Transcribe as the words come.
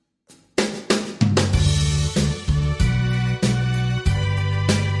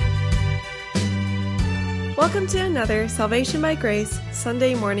Welcome to another Salvation by Grace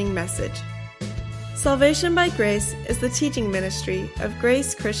Sunday morning message. Salvation by Grace is the teaching ministry of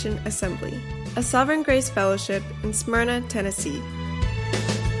Grace Christian Assembly, a Sovereign Grace Fellowship in Smyrna, Tennessee.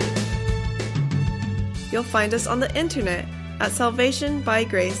 You'll find us on the internet at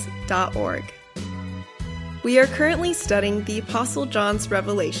salvationbygrace.org. We are currently studying the Apostle John's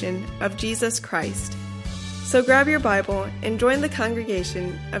revelation of Jesus Christ. So grab your Bible and join the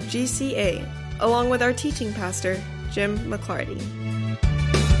congregation of GCA along with our teaching pastor, Jim McClarty.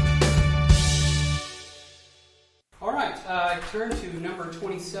 All right, turn to number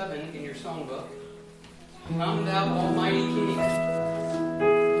 27 in your songbook. Come thou almighty King.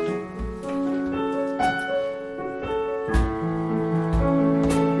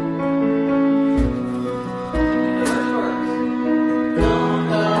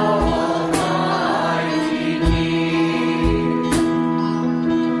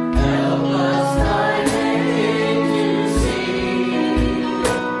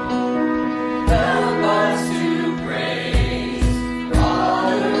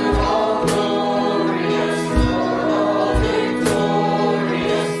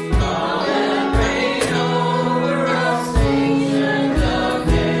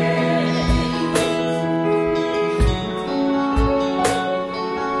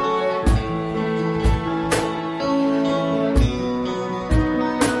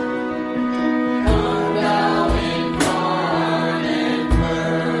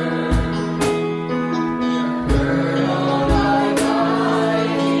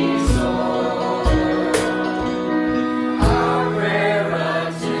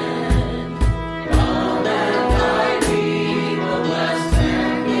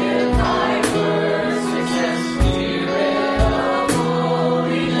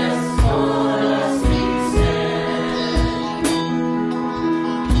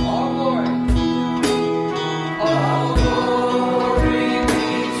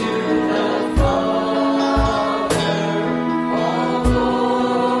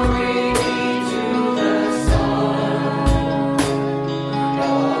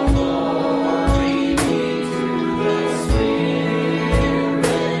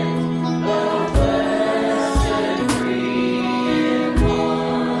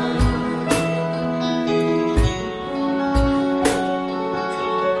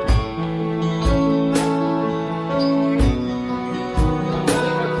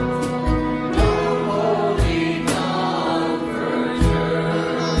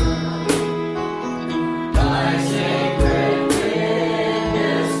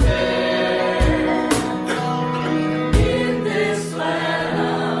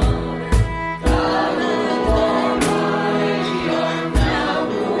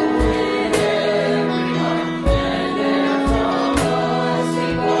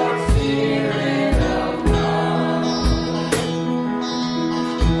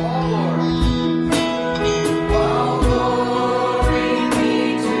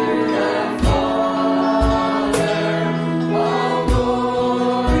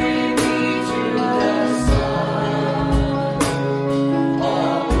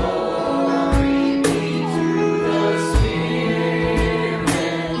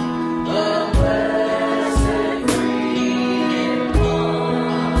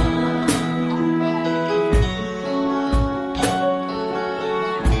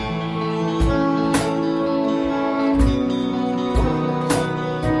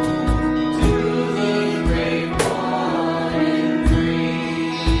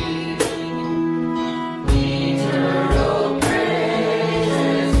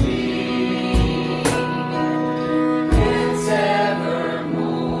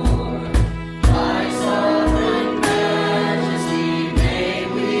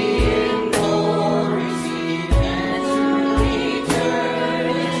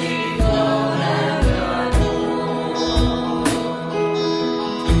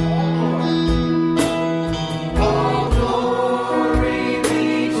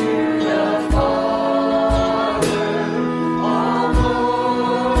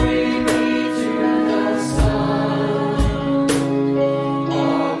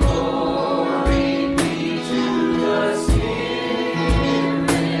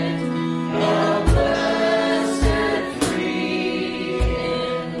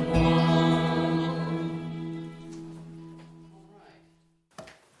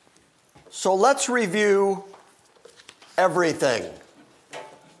 So let's review everything.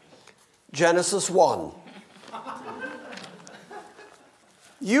 Genesis 1.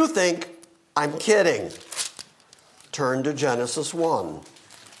 You think I'm kidding. Turn to Genesis 1.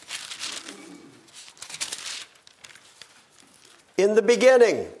 In the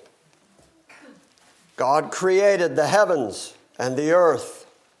beginning, God created the heavens and the earth.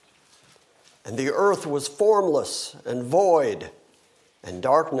 And the earth was formless and void, and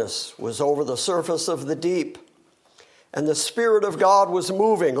darkness was over the surface of the deep. And the Spirit of God was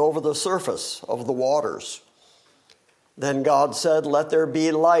moving over the surface of the waters. Then God said, "Let there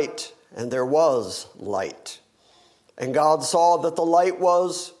be light," and there was light. And God saw that the light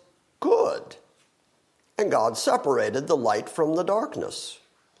was good. And God separated the light from the darkness.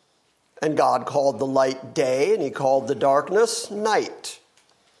 And God called the light day, and he called the darkness night.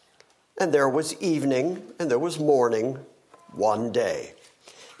 And there was evening, and there was morning, one day.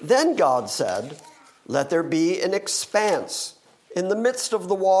 Then God said, "Let there be an expanse in the midst of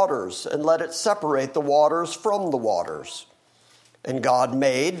the waters, and let it separate the waters from the waters." And God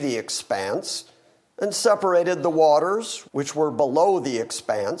made the expanse, and separated the waters which were below the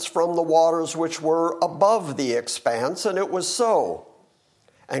expanse from the waters which were above the expanse, and it was so.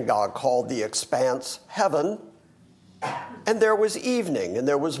 And God called the expanse heaven. And there was evening, and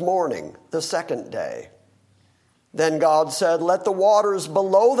there was morning, the second day. Then God said, "Let the waters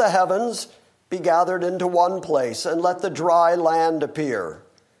below the heavens be gathered into one place, and let the dry land appear."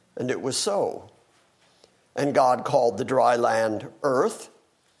 And it was so. And God called the dry land earth,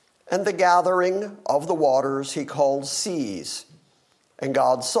 and the gathering of the waters he called seas. And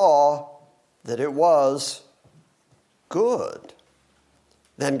God saw that it was good.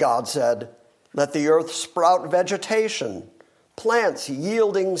 Then God said, "Let the earth sprout vegetation, plants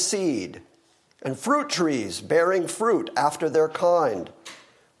yielding seed, and fruit trees bearing fruit after their kind,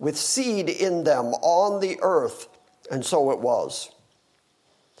 with seed in them on the earth." And so it was.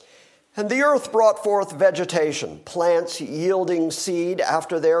 And the earth brought forth vegetation, plants yielding seed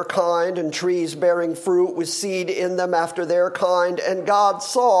after their kind, and trees bearing fruit with seed in them after their kind. And God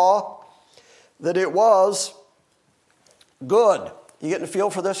saw that it was good. You getting a feel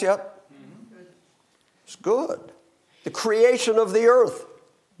for this yet? It's good. The creation of the earth,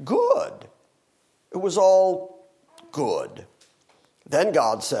 good. It was all good. Then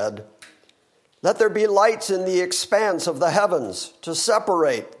God said, "Let there be lights in the expanse of the heavens to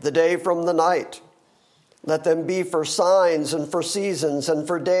separate the day from the night. Let them be for signs and for seasons and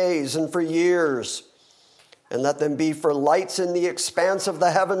for days and for years. And let them be for lights in the expanse of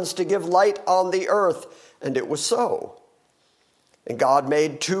the heavens to give light on the earth." And it was so. And God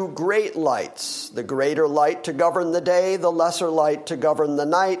made two great lights, the greater light to govern the day, the lesser light to govern the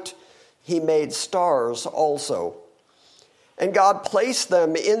night. He made stars also. And God placed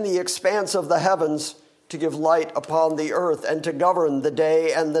them in the expanse of the heavens to give light upon the earth, and to govern the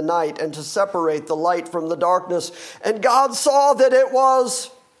day and the night, and to separate the light from the darkness. And God saw that it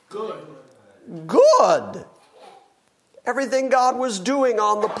was good. Good. Everything God was doing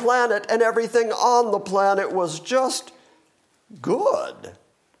on the planet, and everything on the planet, was just good.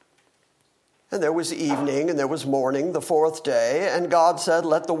 And there was evening, and there was morning, the fourth day. And God said,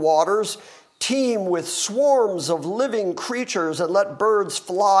 "Let the waters teem with swarms of living creatures, and let birds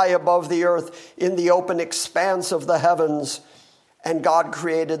fly above the earth in the open expanse of the heavens." And God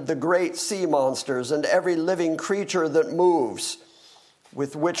created the great sea monsters and every living creature that moves,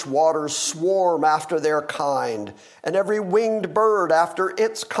 with which waters swarm after their kind, and every winged bird after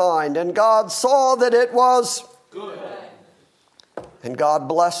its kind. And God saw that it was good. And God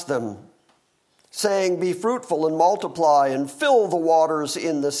blessed them, saying, "Be fruitful and multiply, and fill the waters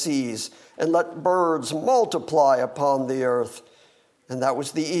in the seas, and let birds multiply upon the earth." And that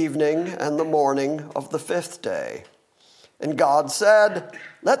was the evening and the morning of the fifth day. And God said,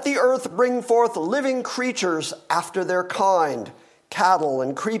 "Let the earth bring forth living creatures after their kind, cattle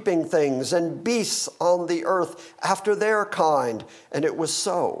and creeping things, and beasts on the earth after their kind." And it was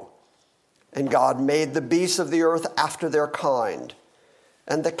so. And God made the beasts of the earth after their kind,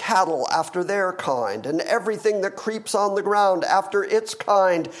 and the cattle after their kind, and everything that creeps on the ground after its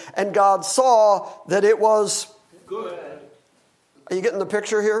kind. And God saw that it was good. Are you getting the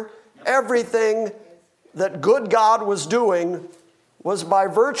picture here? Everything that good God was doing was by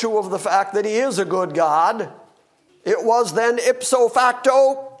virtue of the fact that he is a good God. It was then ipso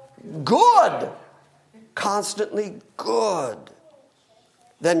facto good. Constantly good.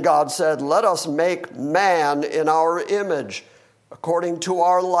 Then God said, "Let us make man in our image, according to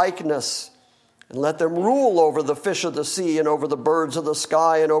our likeness, and let them rule over the fish of the sea, and over the birds of the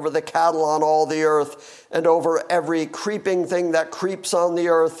sky, and over the cattle on all the earth, and over every creeping thing that creeps on the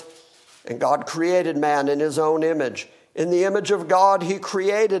earth." And God created man in his own image. In the image of God he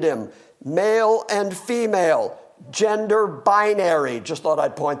created him, male and female, gender binary. Just thought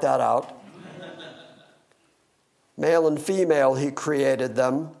I'd point that out. Male and female he created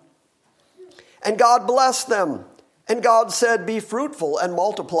them. And God blessed them. And God said, be fruitful and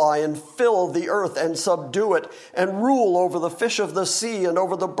multiply and fill the earth and subdue it and rule over the fish of the sea and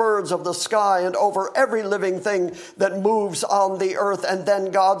over the birds of the sky and over every living thing that moves on the earth. And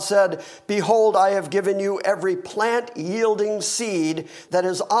then God said, behold, I have given you every plant yielding seed that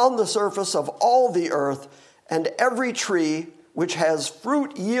is on the surface of all the earth, and every tree which has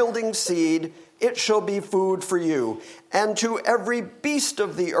fruit yielding seed, it shall be food for you. And to every beast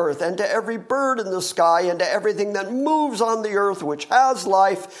of the earth, and to every bird in the sky, and to everything that moves on the earth which has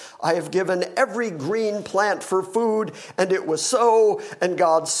life, I have given every green plant for food. And it was so. And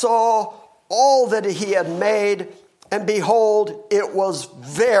God saw all that he had made, and behold, it was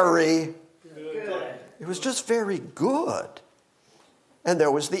very good. It was just very good. And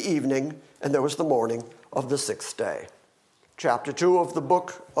there was the evening, and there was the morning of the sixth day. Chapter 2 of the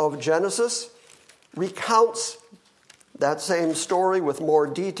book of Genesis recounts that same story with more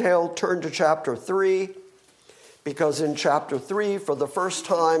detail. Turn to chapter 3, because in chapter 3, for the first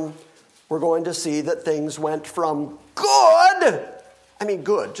time, we're going to see that things went from good,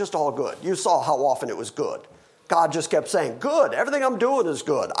 good, just all good. You saw how often it was good. God just kept saying, good, everything I'm doing is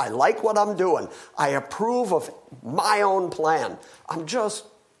good. I like what I'm doing. I approve of my own plan. I'm just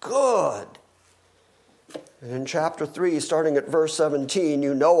good. In chapter 3, starting at verse 17,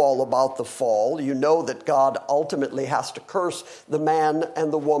 you know all about the fall. You know that God ultimately has to curse the man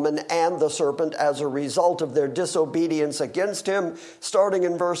and the woman and the serpent as a result of their disobedience against him. Starting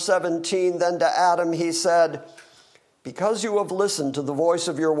in verse 17, then to Adam he said, because you have listened to the voice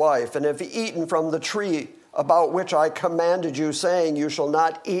of your wife and have eaten from the tree about which I commanded you, saying, you shall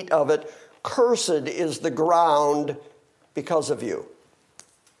not eat of it, cursed is the ground because of you.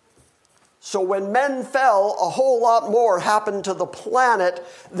 So when men fell, a whole lot more happened to the planet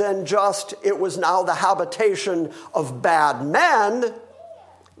than just it was now the habitation of bad men.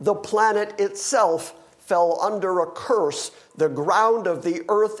 The planet itself fell under a curse. The ground of the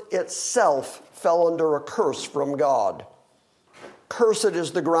earth itself fell under a curse from God. Cursed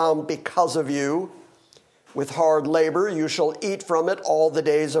is the ground because of you. With hard labor you shall eat from it all the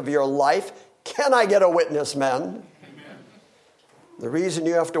days of your life. Can I get a witness, men? The reason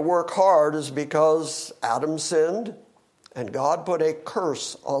you have to work hard is because Adam sinned and God put a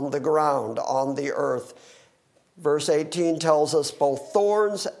curse on the ground, on the earth. Verse 18 tells us both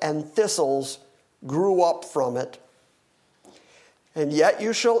thorns and thistles grew up from it. And yet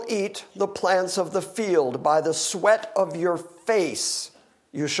you shall eat the plants of the field. By the sweat of your face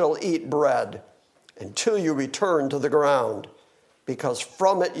you shall eat bread until you return to the ground, because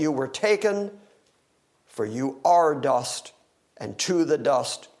from it you were taken, for you are dust, and to the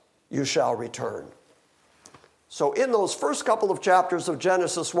dust you shall return. So in those first couple of chapters of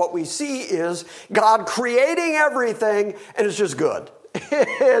Genesis, what we see is God creating everything, and it's just good.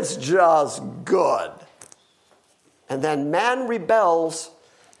 It's just good. And then man rebels,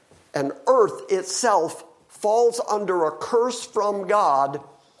 and earth itself falls under a curse from God,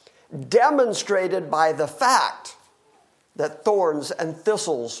 demonstrated by the fact that thorns and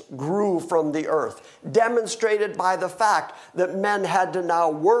thistles grew from the earth, demonstrated by the fact that men had to now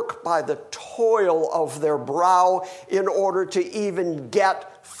work by the toil of their brow in order to even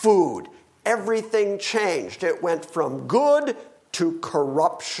get food. Everything changed. It went from good to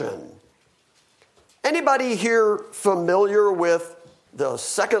corruption. Anybody here familiar with the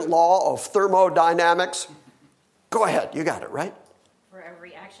second law of thermodynamics? Go ahead, you got it, right? For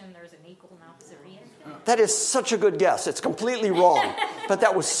every action, there's an equal and opposite reaction. That is such a good guess. It's completely wrong, but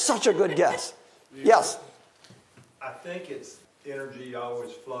that was such a good guess. Yes? I think it's energy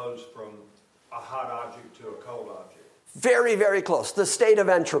always flows from a hot object to a cold object. Very, very close. The state of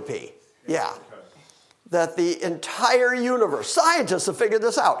entropy. Yeah. Okay. That the entire universe, scientists have figured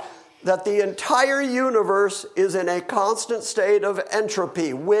this out, that the entire universe is in a constant state of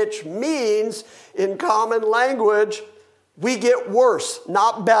entropy, which means, in common language, we get worse,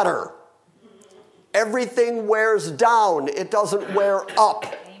 not better. Everything wears down. It doesn't wear up.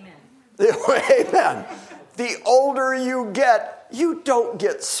 Amen. Amen. The older you get, you don't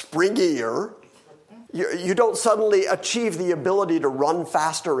get springier. You don't suddenly achieve the ability to run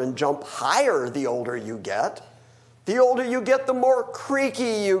faster and jump higher the older you get. The older you get, the more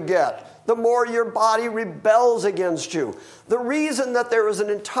creaky you get. The more your body rebels against you. The reason that there is an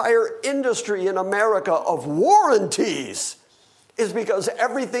entire industry in America of warranties is because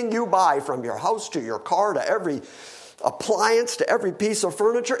everything you buy, from your house to your car to every appliance to every piece of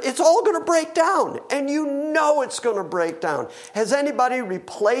furniture, it's all going to break down. And you know it's going to break down. Has anybody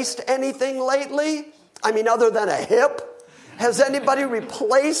replaced anything lately? Other than a hip? Has anybody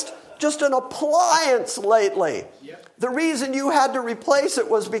replaced just an appliance lately? Yep. The reason you had to replace it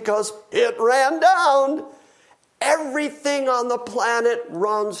was because it ran down. Everything on the planet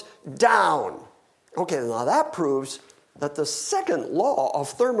runs down. Okay, now that proves that the second law of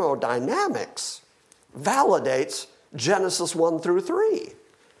thermodynamics validates Genesis 1 through 3.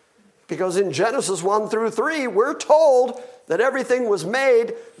 Because in Genesis 1 through 3, we're told that everything was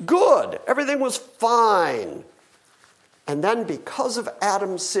made good. Everything was fine. And then because of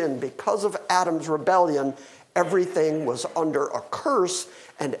Adam's sin, because of Adam's rebellion, everything was under a curse,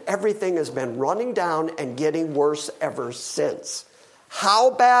 and everything has been running down and getting worse ever since.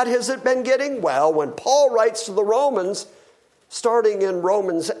 How bad has it been getting? Well, when Paul writes to the Romans, starting in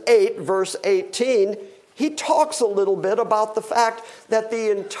Romans 8, verse 18, he talks a little bit about the fact that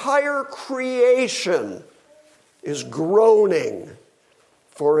the entire creation is groaning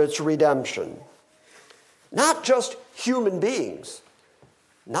for its redemption. Not just human beings,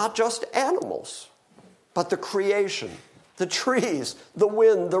 not just animals, but the creation, the trees, the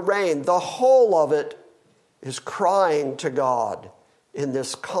wind, the rain, the whole of it is crying to God in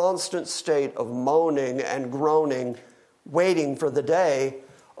this constant state of moaning and groaning, waiting for the day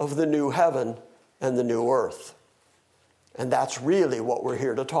of the new heaven and the new earth. And that's really what we're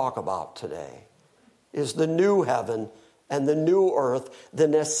here to talk about today, is the new heaven and the new earth, the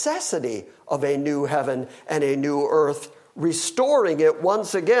necessity of a new heaven and a new earth, restoring it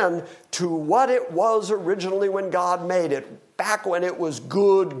once again to what it was originally when God made it, back when it was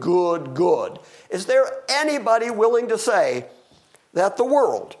good, good, good. Is there anybody willing to say that the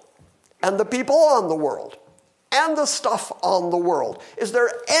world and the people on the world and the stuff on the world, is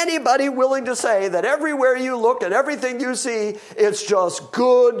there anybody willing to say that everywhere you look and everything you see, it's just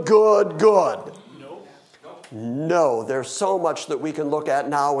good, good, good? No, there's so much that we can look at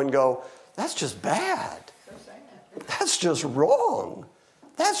now and go, that's just bad. That's just wrong.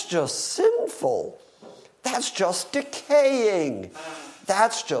 That's just sinful. That's just decaying.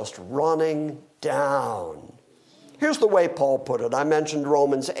 That's just running down. Here's the way Paul put it. I mentioned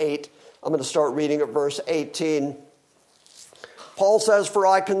Romans 8. I'm going to start reading at verse 18. Paul says, "For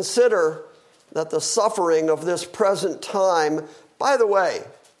I consider that the suffering of this present time..." By the way,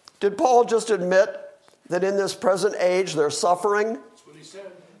 did Paul just admit that in this present age there's suffering? That's what he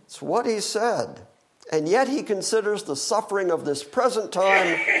said. It's what he said. And yet he considers the suffering of this present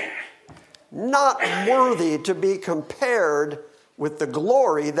time not worthy to be compared with the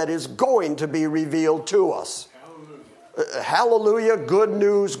glory that is going to be revealed to us. Hallelujah, good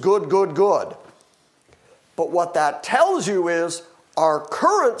news, good, good, good. But what that tells you is our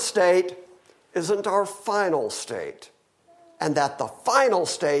current state isn't our final state, and that the final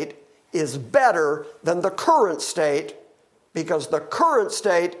state is better than the current state because the current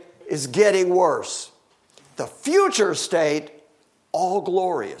state is getting worse. The future state, all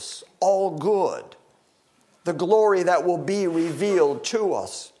glorious, all good. The glory that will be revealed to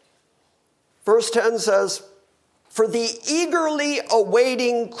us. Verse 10 says, "For the eagerly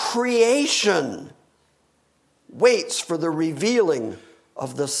awaiting creation waits for the revealing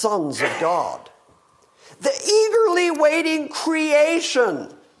of the sons of God." The eagerly waiting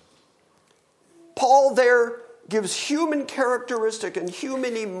creation. Paul there gives human characteristic and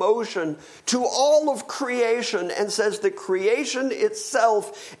human emotion to all of creation and says that creation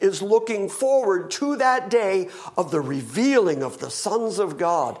itself is looking forward to that day of the revealing of the sons of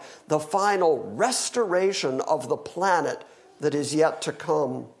God, the final restoration of the planet that is yet to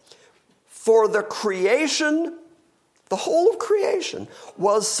come. For the creation, the whole of creation,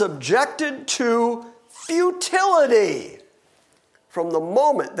 was subjected to futility from the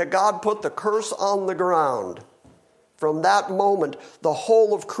moment that God put the curse on the ground. From that moment, the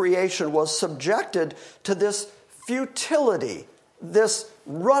whole of creation was subjected to this futility, this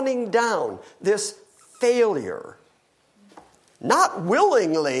running down, this failure. Not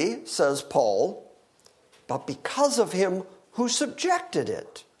willingly, says Paul, but because of him who subjected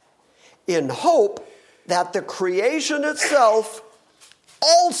it, in hope that the creation itself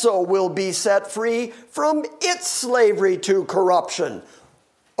also will be set free from its slavery to corruption.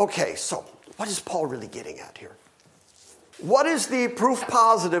 Okay, so what is Paul really getting at here? What is the proof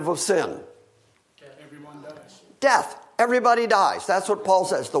positive of sin? Everyone dies. Death. Everybody dies. That's what Paul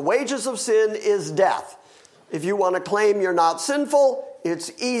says. The wages of sin is death. If you want to claim you're not sinful,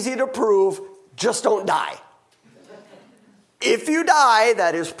 it's easy to prove. Just don't die. If you die,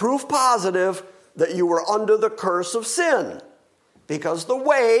 that is proof positive that you were under the curse of sin. Because the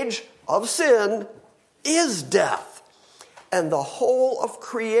wage of sin is death. And the whole of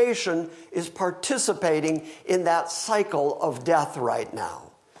creation is participating in that cycle of death right now.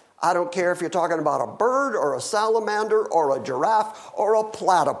 I don't care if you're talking about a bird or a salamander or a giraffe or a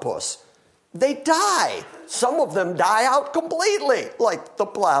platypus. They die. Some of them die out completely, like the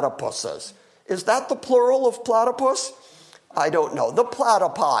platypuses. Is that the plural of platypus? I don't know. The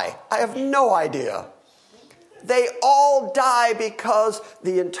platypi. I have no idea. They all die because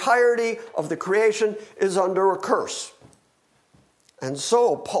the entirety of the creation is under a curse. And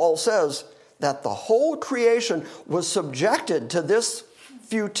so Paul says that the whole creation was subjected to this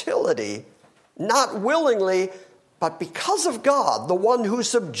futility, not willingly, but because of God, the one who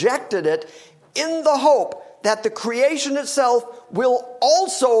subjected it, in the hope that the creation itself will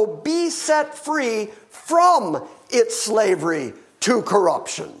also be set free from its slavery to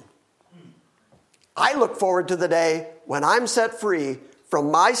corruption. I look forward to the day when I'm set free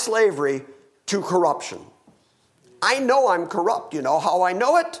from my slavery to corruption. I know I'm corrupt. You know how I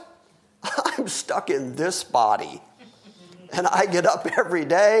know it? I'm stuck in this body. And I get up every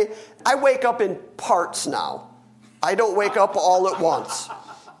day. I wake up in parts now. I don't wake up all at once.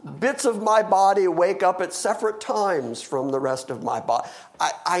 Bits of my body wake up at separate times from the rest of my body.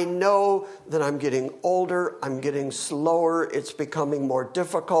 I know that I'm getting older, I'm getting slower, it's becoming more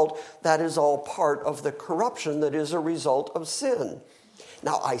difficult. That is all part of the corruption that is a result of sin.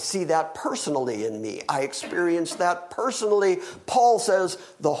 Now, I see that personally in me. I experience that personally. Paul says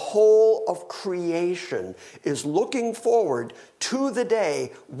the whole of creation is looking forward to the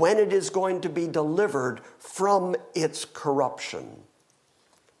day when it is going to be delivered from its corruption.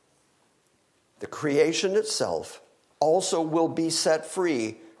 The creation itself also will be set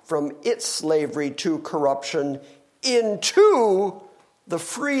free from its slavery to corruption into the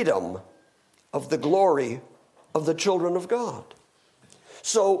freedom of the glory of the children of God.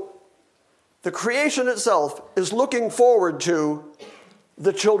 So the creation itself is looking forward to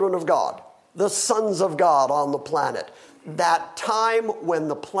the children of God, the sons of God on the planet. That time when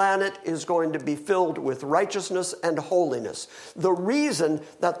the planet is going to be filled with righteousness and holiness. The reason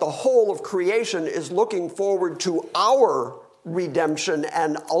that the whole of creation is looking forward to our redemption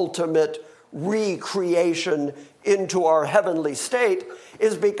and ultimate recreation into our heavenly state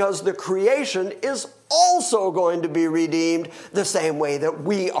is because the creation is also going to be redeemed the same way that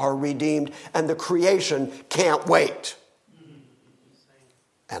we are redeemed, and the creation can't wait.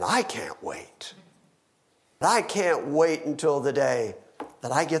 And I can't wait. I can't wait until the day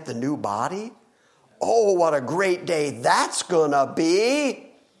that I get the new body. Oh, what a great day that's gonna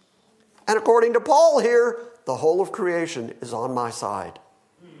be. And according to Paul here, the whole of creation is on my side.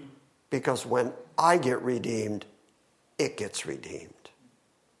 Because when I get redeemed, it gets redeemed.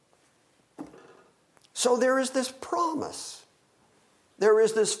 So there is this promise. There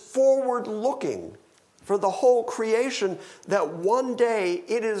is this forward looking for the whole creation that one day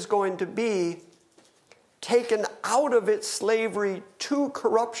it is going to be taken out of its slavery to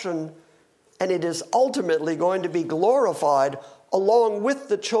corruption, and it is ultimately going to be glorified along with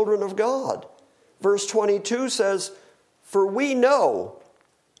the children of God. Verse 22 says, "For we know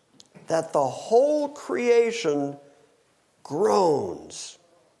that the whole creation groans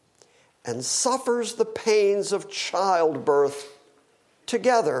and suffers the pains of childbirth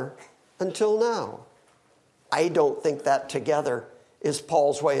together until now." I don't think that together is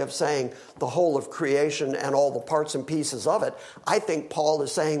Paul's way of saying the whole of creation and all the parts and pieces of it. I think Paul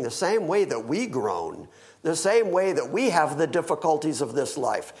is saying the same way that we groan, the same way that we have the difficulties of this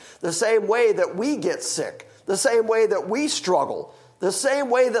life, the same way that we get sick, the same way that we struggle, the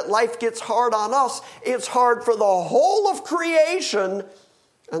same way that life gets hard on us. It's hard for the whole of creation,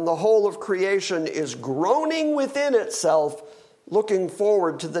 and the whole of creation is groaning within itself, looking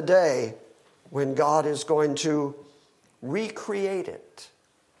forward to the day when God is going to recreate it,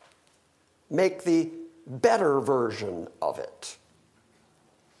 make the better version of it.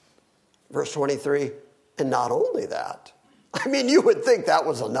 Verse 23, and not only that, I mean, you would think that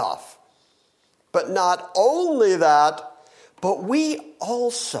was enough, but not only that, but we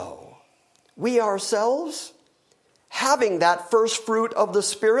ourselves, having that first fruit of the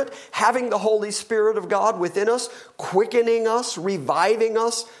Spirit, having the Holy Spirit of God within us, quickening us, reviving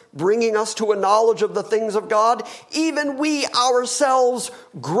us, bringing us to a knowledge of the things of God, even we ourselves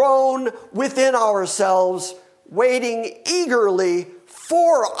groan within ourselves, waiting eagerly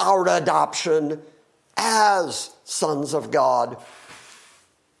for our adoption as sons of God,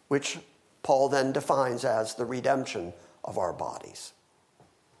 which Paul then defines as the redemption of our bodies.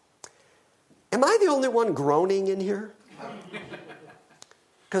 Am I the only one groaning in here?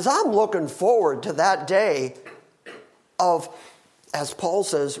 Because I'm looking forward to that day of, as Paul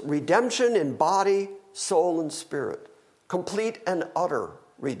says, redemption in body, soul, and spirit. Complete and utter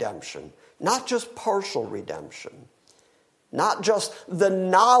redemption. Not just partial redemption. Not just the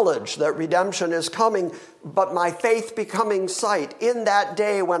knowledge that redemption is coming, but my faith becoming sight in that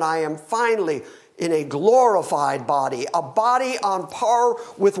day when I am finally in a glorified body, a body on par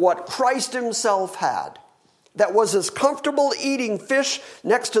with what Christ himself had, that was as comfortable eating fish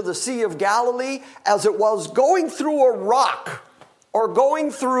next to the Sea of Galilee as it was going through a rock or going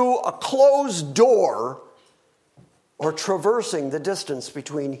through a closed door or traversing the distance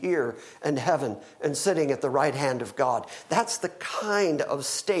between here and heaven and sitting at the right hand of God. That's the kind of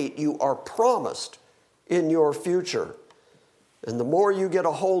state you are promised in your future. And the more you get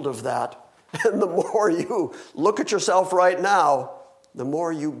a hold of that, and the more you look at yourself right now, the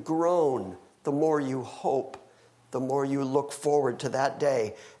more you groan, the more you hope, the more you look forward to that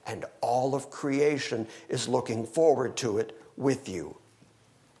day, and all of creation is looking forward to it with you.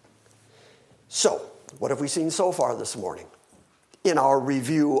 So, what have we seen so far this morning in our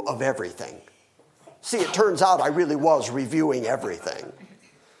review of everything? See, it turns out I really was reviewing everything.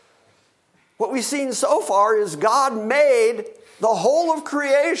 What we've seen so far is God made the whole of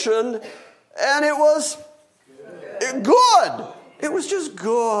creation, and it was good. It was just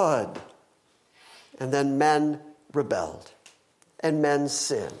good. And then men rebelled, and men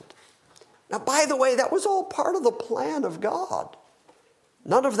sinned. Now, by the way, that was all part of the plan of God.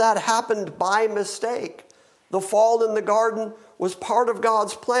 None of that happened by mistake. The fall in the garden was part of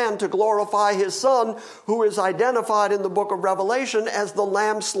God's plan to glorify his Son, who is identified in the book of Revelation as the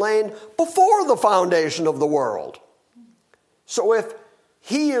Lamb slain before the foundation of the world. So if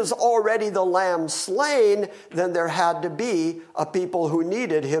he is already the Lamb slain, then there had to be a people who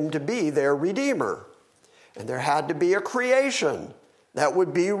needed him to be their Redeemer. And there had to be a creation that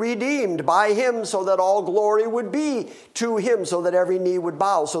would be redeemed by him so that all glory would be to him, so that every knee would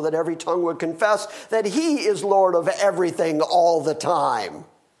bow, so that every tongue would confess that he is Lord of everything all the time.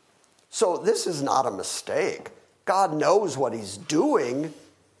 So this is not a mistake. God knows what he's doing.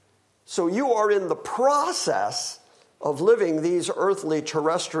 So you are in the process of living these earthly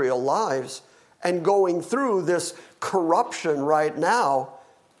terrestrial lives and going through this corruption right now,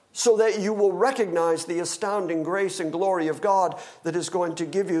 so that you will recognize the astounding grace and glory of God that is going to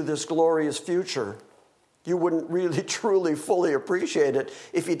give you this glorious future. You wouldn't really, truly, fully appreciate it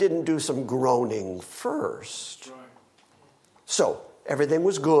if you didn't do some groaning first. Right. So, everything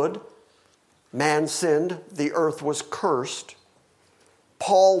was good. Man sinned. The earth was cursed.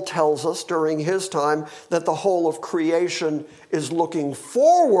 Paul tells us during his time that the whole of creation is looking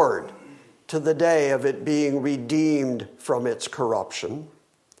forward to the day of it being redeemed from its corruption.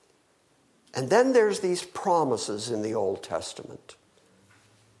 And then there's these promises in the Old Testament.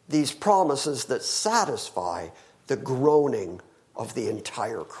 These promises that satisfy the groaning of the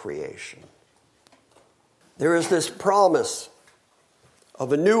entire creation. There is this promise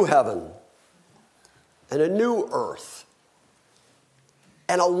of a new heaven and a new earth.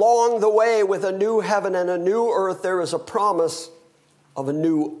 And along the way with a new heaven and a new earth, there is a promise of a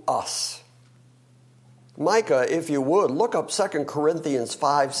new us. Micah, if you would, look up 2 Corinthians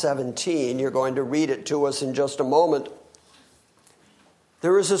 5:17. You're going to read it to us in just a moment.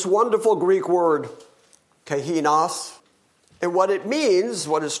 There is this wonderful Greek word, kainos, and what it means,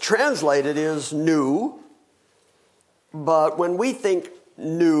 what is translated, is new. But when we think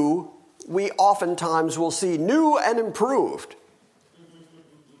new, we oftentimes will see new and improved.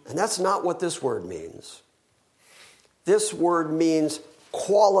 And that's not what this word means. This word means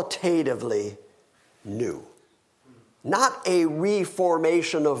qualitatively new. Not a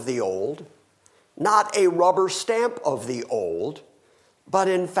reformation of the old, not a rubber stamp of the old, but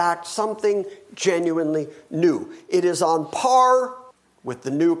in fact something genuinely new. It is on par with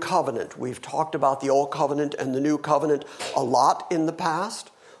the new covenant. We've talked about the old covenant and the new covenant a lot in the past.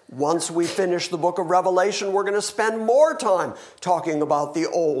 Once we finish the book of Revelation, we're going to spend more time talking about the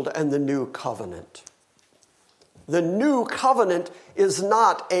old and the new covenant. The new covenant is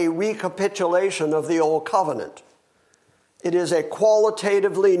not a recapitulation of the old covenant. It is a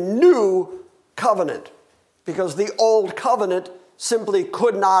qualitatively new covenant, because the old covenant simply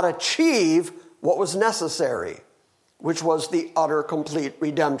could not achieve what was necessary, which was the utter, complete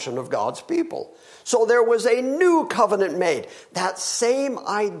redemption of God's people. So there was a new covenant made. That same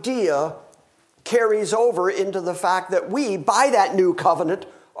idea carries over into the fact that we, by that new covenant,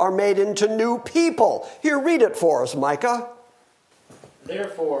 are made into new people. Here, read it for us, Micah.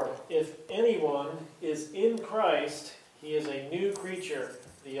 Therefore, if anyone is in Christ, he is a new creature.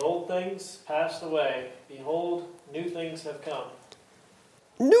 The old things passed away. Behold, new things have come.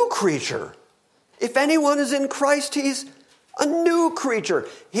 New creature. If anyone is in Christ, he's a new creature.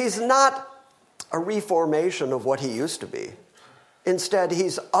 He's not a reformation of what he used to be. Instead,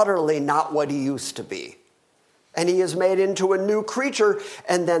 he's utterly not what he used to be. And he is made into a new creature,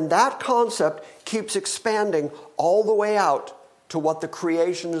 and then that concept keeps expanding all the way out to what the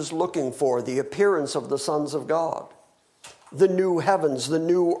creation is looking for, the appearance of the sons of God. The new heavens, the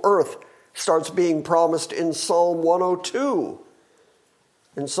new earth starts being promised in Psalm 102.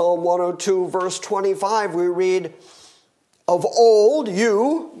 In Psalm 102, verse 25, we read, "Of old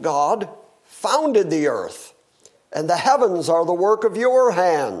you, God, founded the earth, and the heavens are the work of your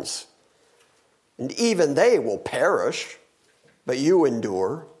hands. And even they will perish, but you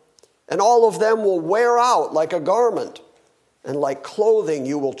endure. And all of them will wear out like a garment, and like clothing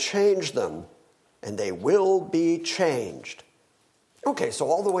you will change them, and they will be changed." Okay, so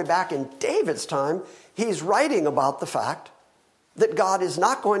all the way back in David's time, he's writing about the fact that God is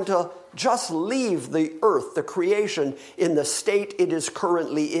not going to just leave the earth, the creation, in the state it is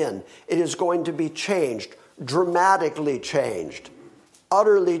currently in. It is going to be changed, dramatically changed,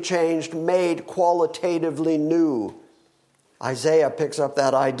 utterly changed, made qualitatively new. Isaiah picks up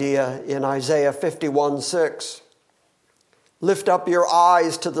that idea in Isaiah 51:6. "Lift up your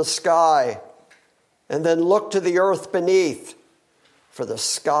eyes to the sky, and then look to the earth beneath. For the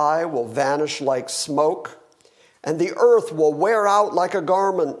sky will vanish like smoke, and the earth will wear out like a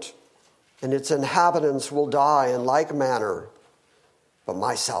garment, and its inhabitants will die in like manner. But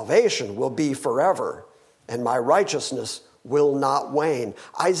my salvation will be forever, and my righteousness will not wane."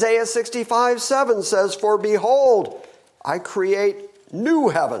 Isaiah 65:7 says, "For behold, I create new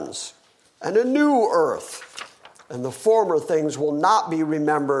heavens and a new earth, and the former things will not be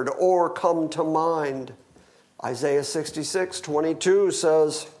remembered or come to mind." Isaiah 66:22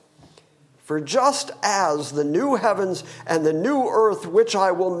 says, "For just as the new heavens and the new earth which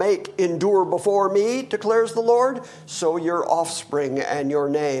I will make endure before me, declares the Lord, so your offspring and your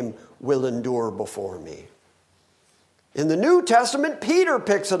name will endure before me." In the New Testament, Peter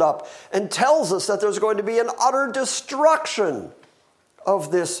picks it up and tells us that there's going to be an utter destruction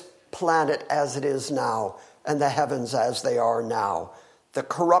of this planet as it is now and the heavens as they are now. The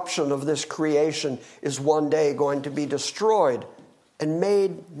corruption of this creation is one day going to be destroyed and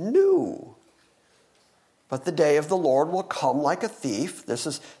made new. But the day of the Lord will come like a thief. This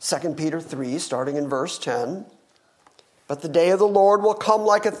is 2 Peter 3, starting in verse 10. "But the day of the Lord will come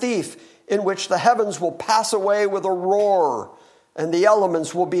like a thief, in which the heavens will pass away with a roar, and the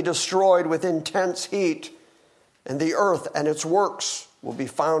elements will be destroyed with intense heat, and the earth and its works will be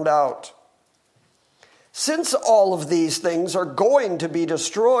found out." Since all of these things are going to be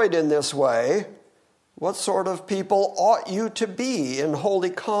destroyed in this way, what sort of people ought you to be in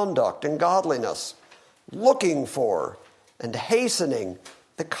holy conduct and godliness, looking for and hastening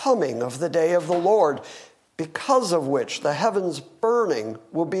the coming of the day of the Lord, because of which the heavens burning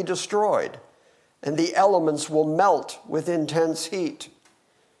will be destroyed, and the elements will melt with intense heat?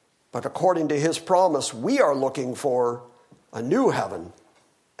 But according to his promise, we are looking for a new heaven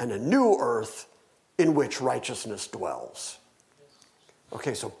and a new earth in which righteousness dwells.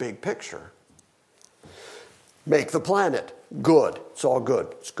 Okay, so big picture. Make the planet good. It's all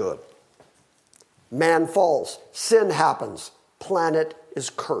good. It's good. Man falls. Sin happens. Planet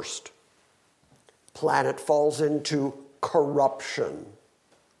is cursed. Planet falls into corruption.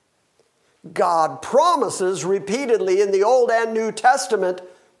 God promises repeatedly in the Old and New Testament,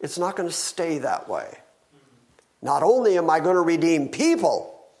 it's not going to stay that way. Not only am I going to redeem people,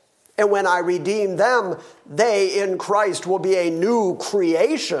 and when I redeem them, they in Christ will be a new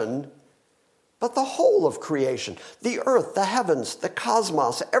creation, but the whole of creation, the earth, the heavens, the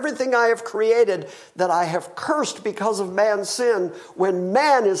cosmos, everything I have created that I have cursed because of man's sin, when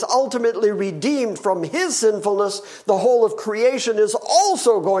man is ultimately redeemed from his sinfulness, the whole of creation is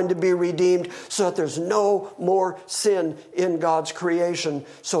also going to be redeemed so that there's no more sin in God's creation,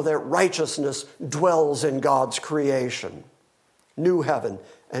 so that righteousness dwells in God's creation. New heaven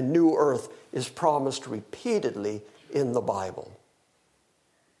and new earth is promised repeatedly in the Bible.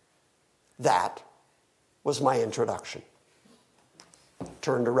 That was my introduction.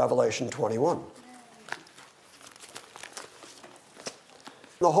 Turn to Revelation 21.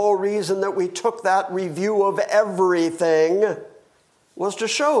 The whole reason that we took that review of everything was to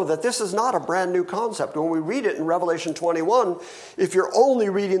show that this is not a brand new concept. When we read it in Revelation 21, if you're only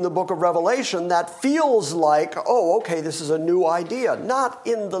reading the book of Revelation, that feels like, oh, okay, this is a new idea. Not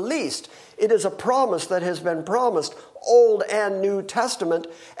in the least. It is a promise that has been promised, Old and New Testament,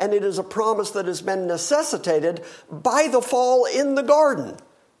 and it is a promise that has been necessitated by the fall in the garden.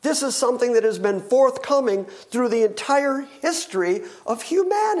 This is something that has been forthcoming through the entire history of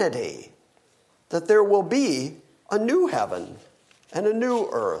humanity, that there will be a new heaven and a new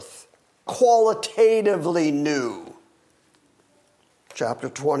earth, qualitatively new. Chapter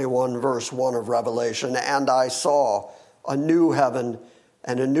 21, verse 1 of Revelation, "And I saw a new heaven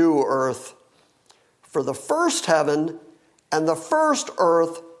and a new earth, for the first heaven and the first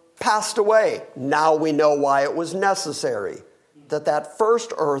earth passed away. Now we know why it was necessary that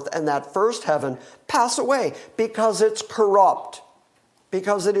first earth and that first heaven pass away, because it's corrupt,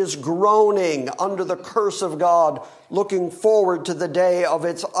 because it is groaning under the curse of God, looking forward to the day of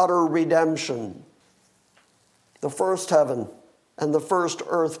its utter redemption. The first heaven and the first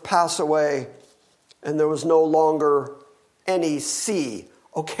earth pass away, and there was no longer any sea.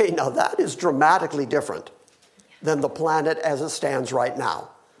 Okay, now that is dramatically different than the planet as it stands right now.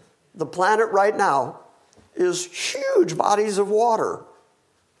 The planet right now is huge bodies of water,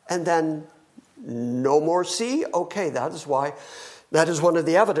 and then no more sea. Okay, that is one of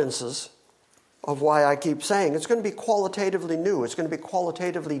the evidences of why I keep saying it's going to be qualitatively new. It's going to be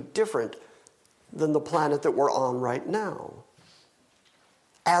qualitatively different than the planet that we're on right now.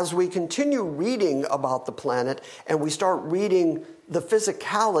 As we continue reading about the planet and we start reading the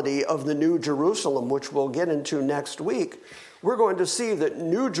physicality of the New Jerusalem, which we'll get into next week, we're going to see that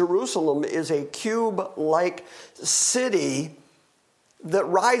New Jerusalem is a cube-like city that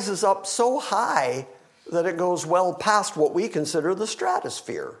rises up so high that it goes well past what we consider the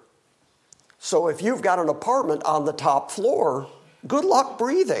stratosphere. So if you've got an apartment on the top floor, good luck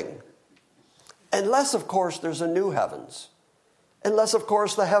breathing. Unless, of course, there's a new heavens. Unless, of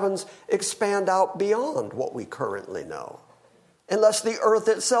course, the heavens expand out beyond what we currently know. Unless the earth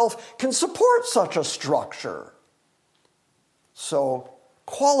itself can support such a structure. So,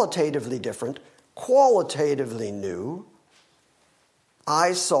 qualitatively different, qualitatively new.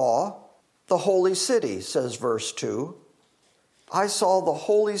 I saw the holy city, says verse 2. I saw the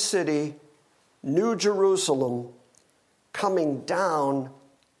holy city, New Jerusalem, coming down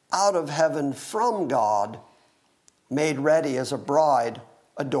out of heaven from God, made ready as a bride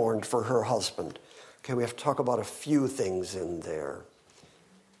adorned for her husband. Okay, we have to talk about a few things in there.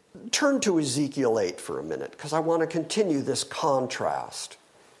 Turn to Ezekiel 8 for a minute, because I want to continue this contrast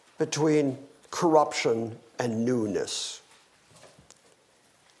between corruption and newness.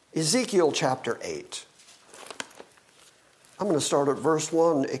 Ezekiel chapter 8. I'm going to start at verse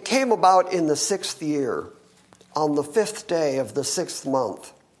 1. It came about in the 6th year, on the 5th day of the 6th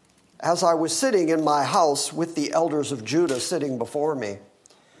month, as I was sitting in my house with the elders of Judah sitting before me,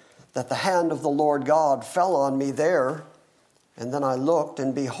 that the hand of the Lord God fell on me there. And then I looked,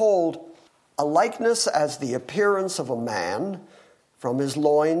 and behold, a likeness as the appearance of a man. From his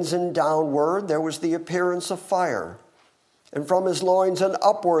loins and downward there was the appearance of fire. And from his loins and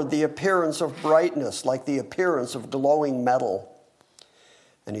upward the appearance of brightness, like the appearance of glowing metal.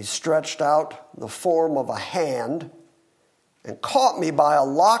 And he stretched out the form of a hand, and caught me by a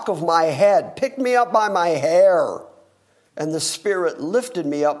lock of my head, picked me up by my hair. And the Spirit lifted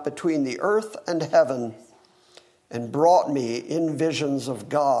me up between the earth and heaven, and brought me in visions of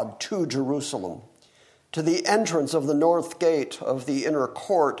God to Jerusalem, to the entrance of the north gate of the inner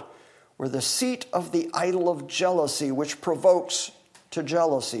court, where the seat of the idol of jealousy, which provokes to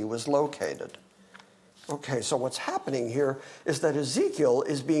jealousy, was located. Okay, so what's happening here is that Ezekiel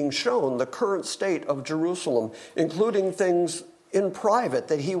is being shown the current state of Jerusalem, including things in private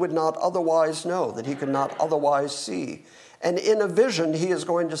that he would not otherwise know, that he could not otherwise see. And in a vision, he is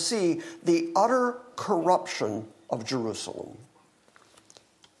going to see the utter corruption of Jerusalem.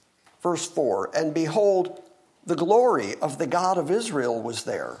 Verse 4, and behold, the glory of the God of Israel was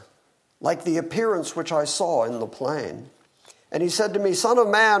there, like the appearance which I saw in the plain. And he said to me, Son of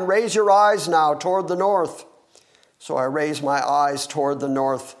man, raise your eyes now toward the north. So I raised my eyes toward the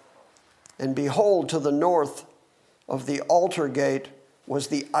north, and behold, to the north of the altar gate was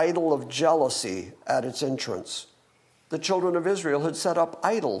the idol of jealousy at its entrance. The children of Israel had set up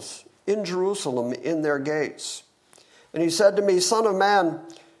idols in Jerusalem in their gates. And he said to me, Son of man,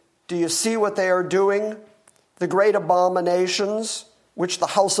 do you see what they are doing? The great abominations which the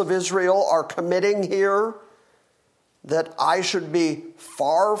house of Israel are committing here? That I should be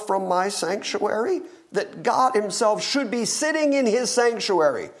far from my sanctuary? That God himself should be sitting in his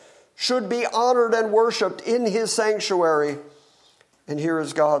sanctuary, should be honored and worshiped in his sanctuary. And here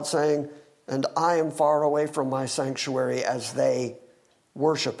is God saying, and I am far away from my sanctuary as they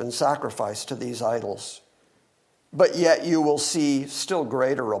worship and sacrifice to these idols. But yet you will see still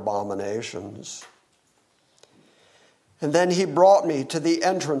greater abominations. And then he brought me to the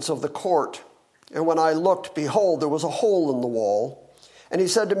entrance of the court. And when I looked, behold, there was a hole in the wall. And he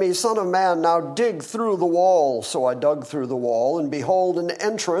said to me, Son of man, now dig through the wall. So I dug through the wall, and behold, an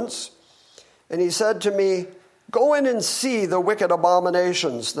entrance. And he said to me, Go in and see the wicked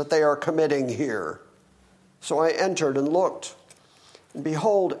abominations that they are committing here. So I entered and looked. And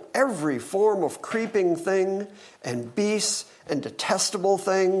behold, every form of creeping thing and beasts and detestable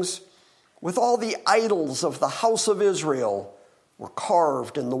things with all the idols of the house of Israel, were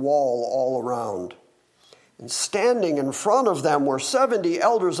carved in the wall all around. And standing in front of them were 70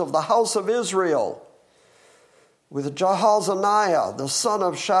 elders of the house of Israel, with Jahaziah, the son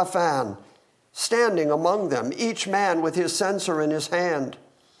of Shaphan, standing among them, each man with his censer in his hand,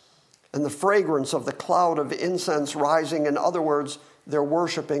 and the fragrance of the cloud of incense rising. In other words, they're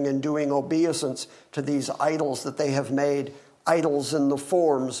worshiping and doing obeisance to these idols that they have made, idols in the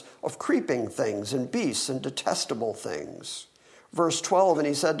forms of creeping things and beasts and detestable things. Verse 12, and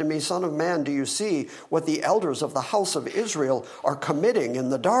he said to me, Son of man, do you see what the elders of the house of Israel are committing in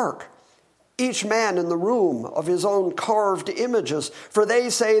the dark? Each man in the room of his own carved images, for they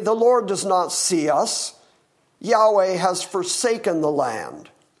say, the Lord does not see us. Yahweh has forsaken the land.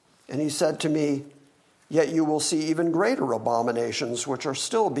 And he said to me, yet you will see even greater abominations which are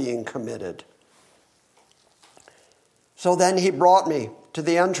still being committed. So then he brought me to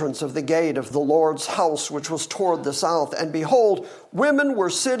the entrance of the gate of the Lord's house, which was toward the south. And behold, women were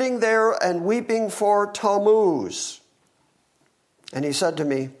sitting there and weeping for Tammuz. And he said to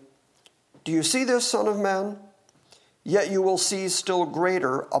me, do you see this, Son of man? Yet you will see still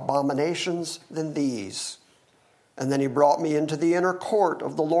greater abominations than these. And then he brought me into the inner court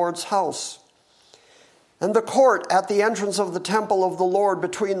of the Lord's house. And the court at the entrance of the temple of the Lord,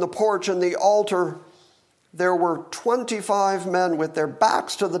 between the porch and the altar, there were 25 men with their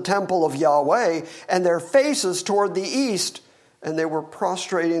backs to the temple of Yahweh and their faces toward the east, and they were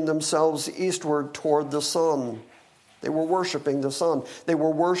prostrating themselves eastward toward the sun. They were worshiping the sun. They were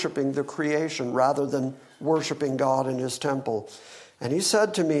worshiping the creation rather than worshiping God in his temple. And he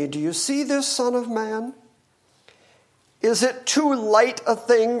said to me, do you see this, Son of man? Is it too light a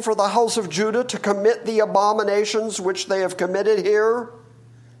thing for the house of Judah to commit the abominations which they have committed here,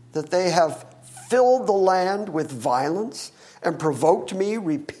 that they have filled the land with violence and provoked me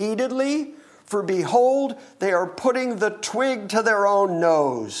repeatedly? For behold, they are putting the twig to their own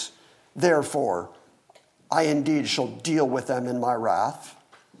nose. Therefore, I indeed shall deal with them in my wrath.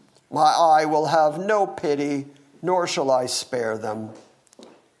 My eye will have no pity, nor shall I spare them.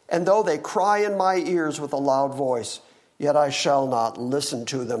 And though they cry in my ears with a loud voice, yet I shall not listen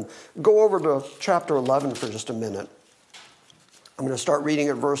to them. Go over to chapter 11 for just a minute. I'm going to start reading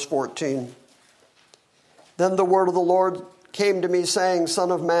at verse 14. Then the word of the Lord came to me, saying, Son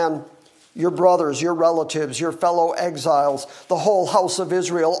of man, your brothers, your relatives, your fellow exiles, the whole house of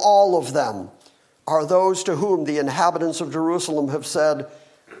Israel, all of them, are those to whom the inhabitants of Jerusalem have said,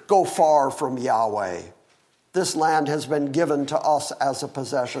 go far from Yahweh. This land has been given to us as a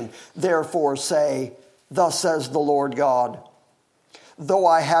possession. Therefore say, thus says the Lord God, though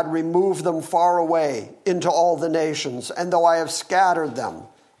I had removed them far away into all the nations, and though I have scattered them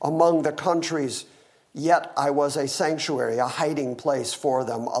among the countries, yet I was a sanctuary, a hiding place for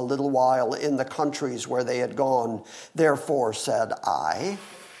them a little while in the countries where they had gone. Therefore said I,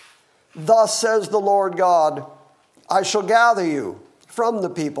 thus says the Lord God, I shall gather you from the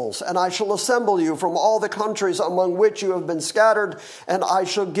peoples, and I shall assemble you from all the countries among which you have been scattered, and I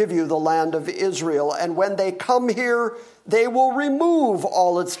shall give you the land of Israel. And when they come here, they will remove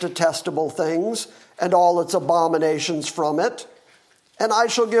all its detestable things and all its abominations from it. And I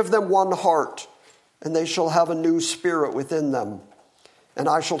shall give them one heart, and they shall have a new spirit within them. And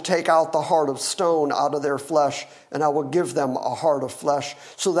I shall take out the heart of stone out of their flesh, and I will give them a heart of flesh,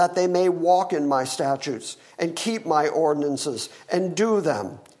 so that they may walk in my statutes and keep my ordinances and do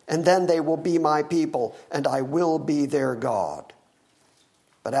them. And then they will be my people, and I will be their God.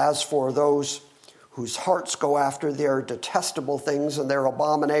 But as for those whose hearts go after their detestable things and their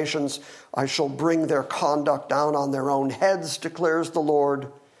abominations, I shall bring their conduct down on their own heads, declares the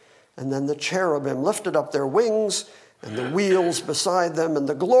Lord. And then the cherubim lifted up their wings, and the wheels beside them, and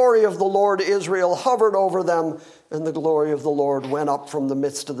the glory of the Lord Israel hovered over them, and the glory of the Lord went up from the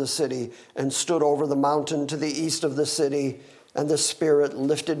midst of the city and stood over the mountain to the east of the city. And the Spirit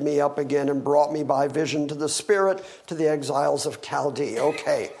lifted me up again and brought me by vision to the Spirit to the exiles of Chaldea.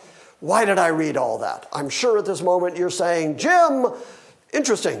 Okay, why did I read all that? I'm sure at this moment you're saying, Jim,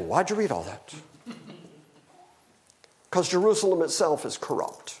 interesting, why'd you read all that? Because Jerusalem itself is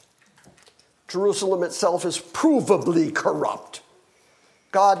corrupt. Jerusalem itself is provably corrupt.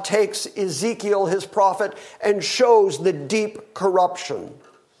 God takes Ezekiel, his prophet, and shows the deep corruption.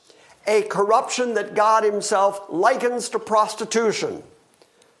 A corruption that God himself likens to prostitution.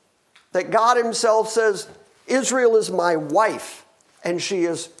 That God himself says, Israel is my wife, and she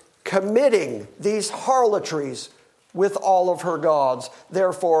is committing these harlotries with all of her gods.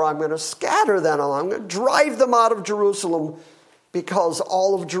 Therefore, I'm going to scatter them. I'm going to drive them out of Jerusalem, because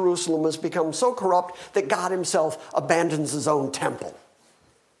all of Jerusalem has become so corrupt that God himself abandons his own temple.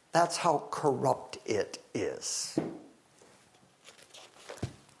 That's how corrupt it is.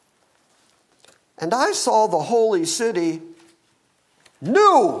 And I saw the holy city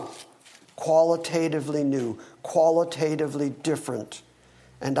new, qualitatively new, qualitatively different.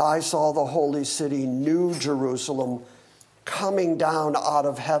 And I saw the holy city, New Jerusalem, coming down out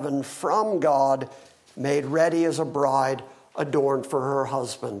of heaven from God, made ready as a bride, adorned for her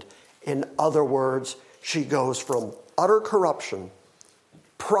husband. In other words, she goes from utter corruption,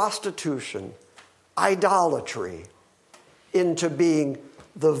 prostitution, idolatry, into being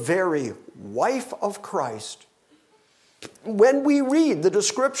the very wife of Christ. When we read the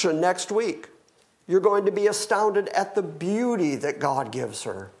description next week, you're going to be astounded at the beauty that God gives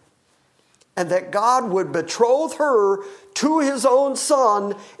her. And that God would betroth her to his own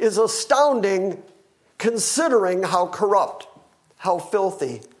son is astounding, considering how corrupt, how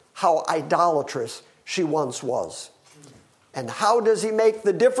filthy, how idolatrous she once was. And how does he make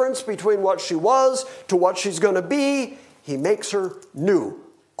the difference between what she was to what she's going to be? He makes her new.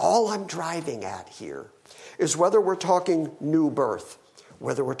 All I'm driving at here is whether we're talking new birth,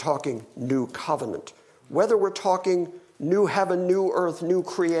 whether we're talking new covenant, whether we're talking new heaven, new earth, new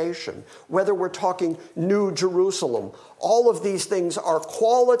creation, whether we're talking new Jerusalem. All of these things are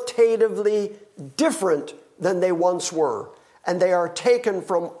qualitatively different than they once were. And they are taken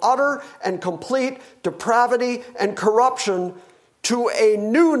from utter and complete depravity and corruption to a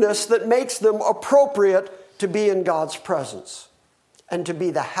newness that makes them appropriate to be in God's presence and to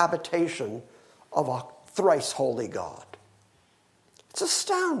be the habitation of a thrice holy God. It's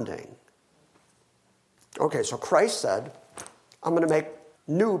astounding. Okay, so Christ said, I'm going to make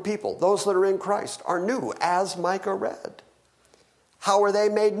new people. Those that are in Christ are new, as Micah read. How are they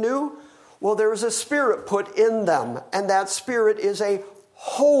made new? Well, there is a spirit put in them, and that spirit is a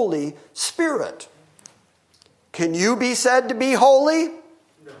Holy Spirit. Can you be said to be holy?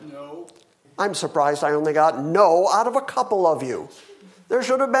 No. I'm surprised I only got no out of a couple of you. There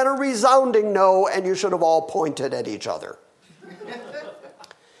should have been a resounding no, and you should have all pointed at each other.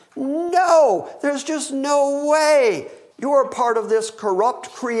 No, there's just no way. You are part of this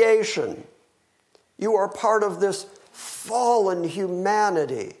corrupt creation. You are part of this fallen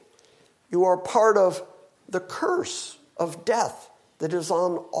humanity. You are part of the curse of death that is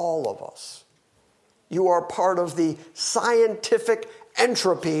on all of us. You are part of the scientific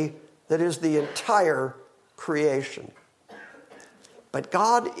entropy that is the entire creation. But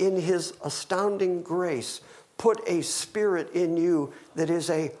God, in his astounding grace, put a spirit in you that is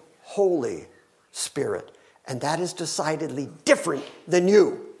a Holy Spirit. And that is decidedly different than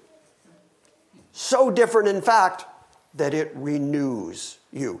you. So different, in fact, that it renews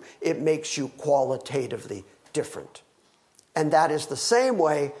you. It makes you qualitatively different. And that is the same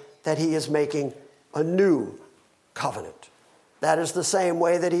way that he is making a new covenant. That is the same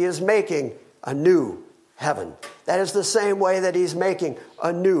way that he is making a new heaven. That is the same way that he's making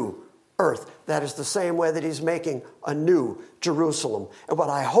a new earth. That is the same way that he's making a new Jerusalem. And what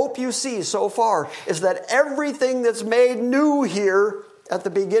I hope you see so far is that everything that's made new here at the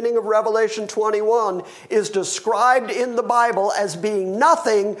beginning of Revelation 21 is described in the Bible as being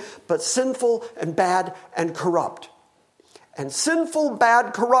nothing but sinful and bad and corrupt. And sinful,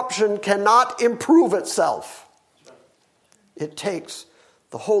 bad corruption cannot improve itself. It takes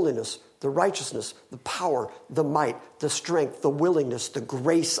the holiness, the righteousness, the power, the might, the strength, the willingness, the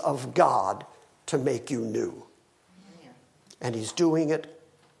grace of God to make you new. And he's doing it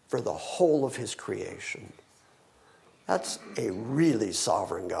for the whole of his creation. That's a really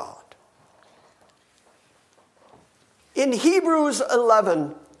sovereign God. In Hebrews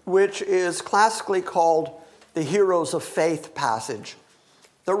 11, which is classically called the Heroes of Faith passage,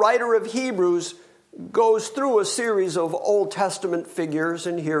 the writer of Hebrews goes through a series of Old Testament figures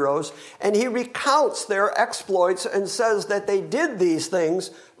and heroes, and he recounts their exploits and says that they did these things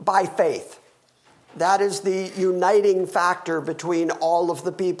by faith. That is the uniting factor between all of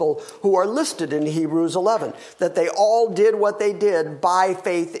the people who are listed in Hebrews 11, that they all did what they did by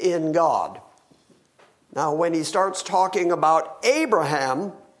faith in God. Now, when he starts talking about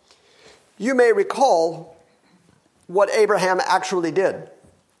Abraham, you may recall what Abraham actually did.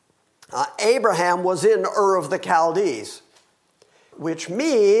 Abraham was in Ur of the Chaldees, which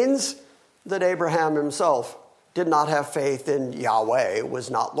means that Abraham himself did not have faith in Yahweh, was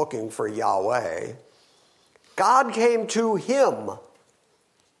not looking for Yahweh. God came to him,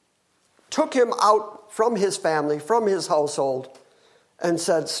 took him out from his family, from his household, and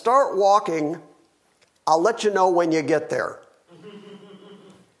said, start walking, I'll let you know when you get there.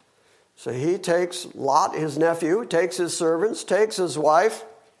 So he takes Lot, his nephew, takes his servants, takes his wife,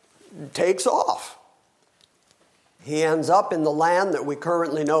 takes off. He ends up in the land that we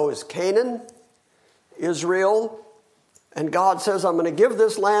currently know as Canaan, Israel. And God says, I'm going to give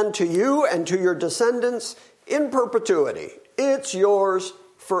this land to you and to your descendants in perpetuity. It's yours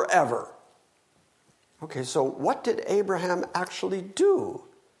forever. Okay, so what did Abraham actually do?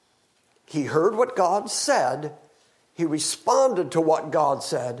 He heard what God said, he responded to what God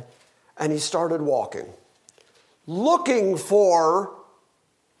said, and he started walking, looking for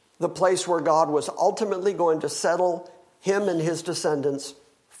the place where God was ultimately going to settle him and his descendants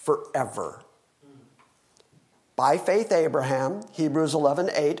forever. By faith, Abraham, Hebrews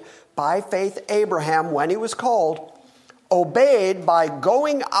 11:8, by faith, Abraham, when he was called, obeyed by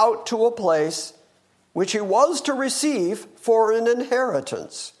going out to a place which he was to receive for an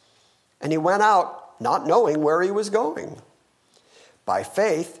inheritance. And he went out not knowing where he was going. By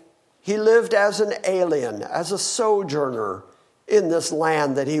faith, he lived as an alien, as a sojourner in this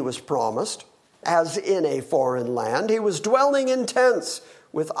land that he was promised, as in a foreign land. He was dwelling in tents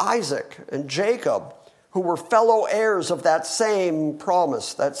with Isaac and Jacob, who were fellow heirs of that same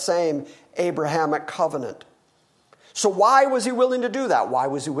promise, that same Abrahamic covenant. So why was he willing to do that? Why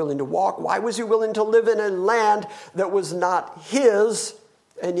was he willing to walk? Why was he willing to live in a land that was not his,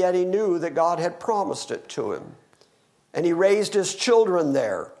 and yet he knew that God had promised it to him? And he raised his children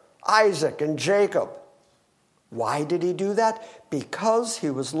there, Isaac and Jacob. Why did he do that? Because he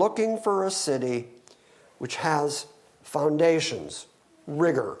was looking for a city which has foundations,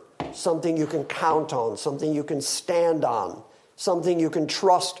 rigor, something you can count on, something you can stand on, something you can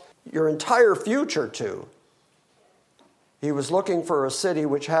trust your entire future to. He was looking for a city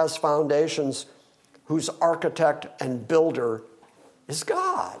which has foundations, whose architect and builder is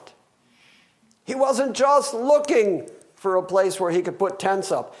God. He wasn't just looking for a place where he could put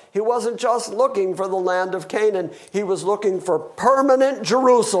tents up. He wasn't just looking for the land of Canaan. He was looking for permanent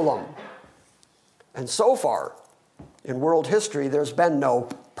Jerusalem. And so far, in world history, there's been no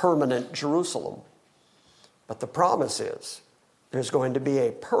permanent Jerusalem. But the promise is there's going to be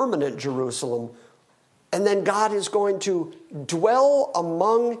a permanent Jerusalem, and then God is going to dwell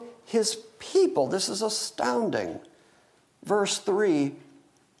among his people. This is astounding. Verse 3,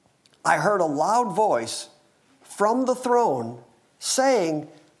 I heard a loud voice from the throne saying,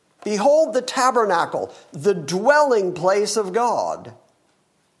 behold, the tabernacle, the dwelling place of God,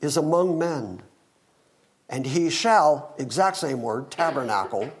 is among men. And he shall, exact same word,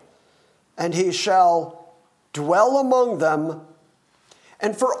 tabernacle, and he shall dwell among them.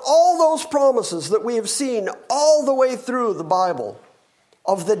 And for all those promises that we have seen all the way through the Bible,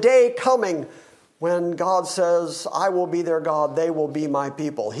 of the day coming when God says, I will be their God, they will be my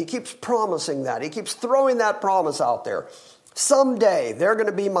people. He keeps promising that. He keeps throwing that promise out there. Someday, they're going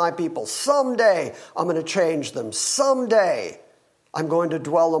to be my people. Someday, I'm going to change them. Someday, I'm going to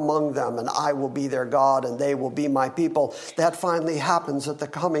dwell among them, and I will be their God, and they will be my people. That finally happens at the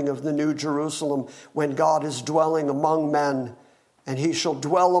coming of the New Jerusalem, when God is dwelling among men, and he shall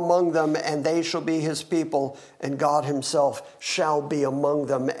dwell among them, and they shall be his people, and God himself shall be among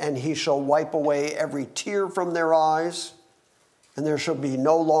them, and he shall wipe away every tear from their eyes, and there shall be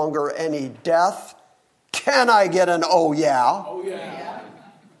no longer any death. Can I get an oh yeah? Oh, yeah.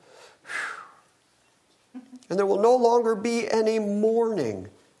 And there will no longer be any mourning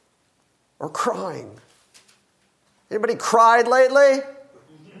or crying. Anybody cried lately?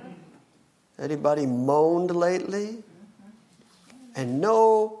 Anybody moaned lately? And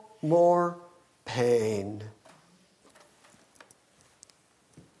no more pain.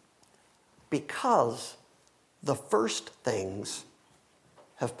 Because the first things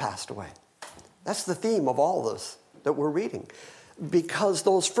have passed away. That's the theme of all this that we're reading. Because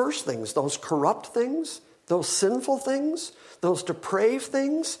those first things, those corrupt things, those sinful things, those depraved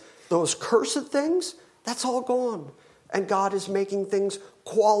things, those cursed things, that's all gone. And God is making things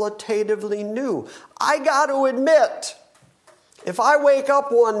qualitatively new. I got to admit, if I wake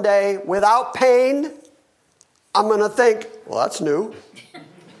up one day without pain, I'm going to think, well, that's new.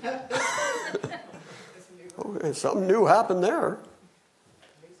 Okay, something new happened there.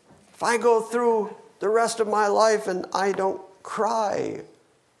 If I go through the rest of my life and I don't cry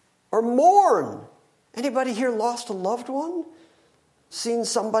or mourn. Anybody here lost a loved one? Seen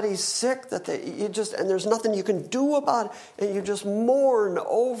somebody sick and there's nothing you can do about it, and you just mourn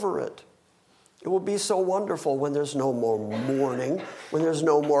over it. It will be so wonderful when there's no more mourning, when there's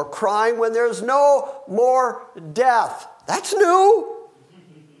no more crying, when there's no more death. That's new.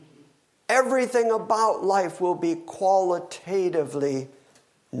 Everything about life will be qualitatively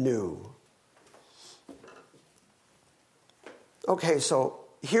new. Okay, so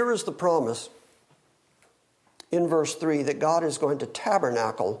here is the promise in verse 3 that God is going to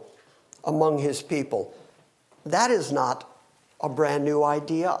tabernacle among his people. that is not a brand new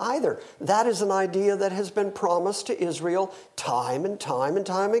idea either. That is an idea that has been promised to Israel time and time and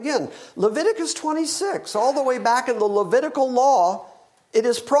time again. Leviticus 26, all the way back in the Levitical law, it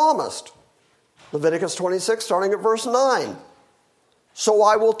is promised. Leviticus 26, starting at verse 9. So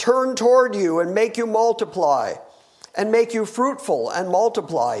I will turn toward you and make you multiply, and make you fruitful and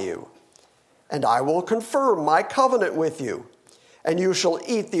multiply you. And I will confirm my covenant with you. And you shall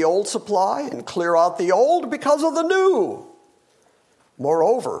eat the old supply and clear out the old because of the new.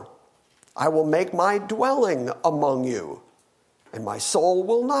 Moreover, I will make my dwelling among you, and my soul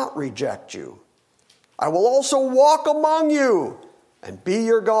will not reject you. I will also walk among you and be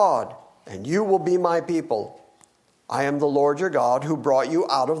your God, and you will be my people. I am the Lord your God who brought you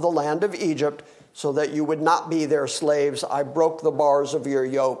out of the land of Egypt so that you would not be their slaves. I broke the bars of your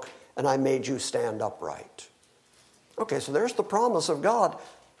yoke, and I made you stand upright. Okay, so there's the promise of God.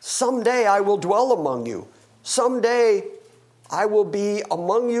 Someday I will dwell among you. Someday I will be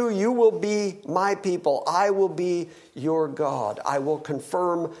among you. You will be my people. I will be your God. I will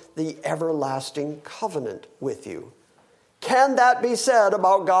confirm the everlasting covenant with you. Can that be said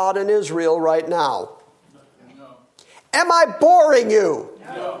about God and Israel right now? No. Am I boring you?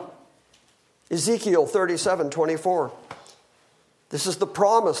 No. Ezekiel 37:24. This is the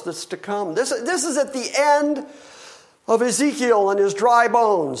promise that's to come. This is at the end of Ezekiel and his dry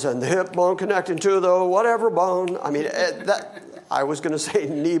bones and the hip bone connecting to the whatever bone. I mean, I was going to say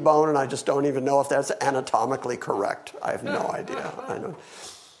knee bone, and I just don't even know if that's anatomically correct. I have no idea. I know.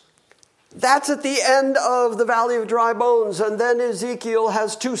 That's at the end of the Valley of Dry Bones. And then Ezekiel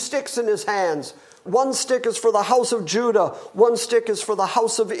has 2 sticks in his hands. One stick is for the house of Judah. One stick is for the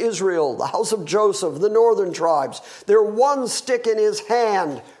house of Israel, the house of Joseph, the northern tribes. They're one stick in his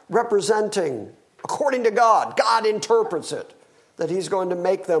hand representing, according to God, God interprets it, that he's going to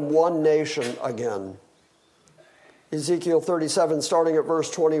make them one nation again. Ezekiel 37, starting at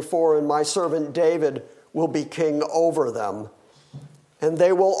verse 24, and my servant David will be king over them. And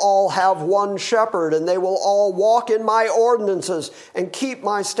they will all have one shepherd, and they will all walk in my ordinances and keep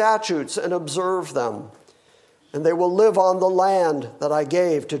my statutes and observe them. And they will live on the land that I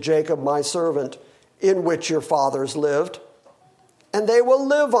gave to Jacob my servant, in which your fathers lived. And they will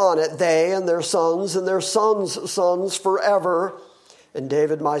live on it, they and their sons sons forever. And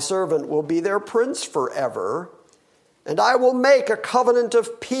David my servant will be their prince forever. And I will make a covenant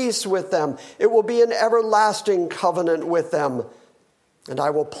of peace with them. It will be an everlasting covenant with them. And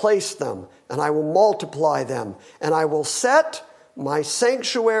I will place them, and I will multiply them, and I will set my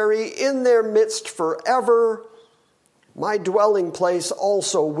sanctuary in their midst forever. My dwelling place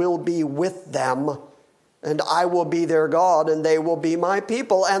also will be with them, and I will be their God, and they will be my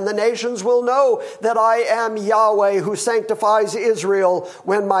people. And the nations will know that I am Yahweh who sanctifies Israel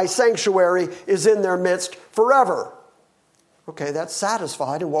when my sanctuary is in their midst forever. Okay, that's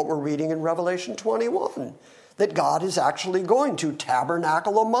satisfied in what we're reading in Revelation 21. That God is actually going to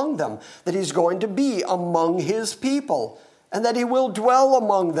tabernacle among them, that he's going to be among his people, and that he will dwell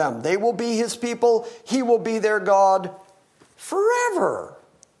among them. They will be his people, he will be their God forever.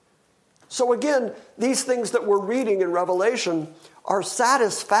 So again, these things that we're reading in Revelation are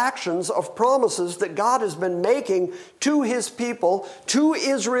satisfactions of promises that God has been making to his people, to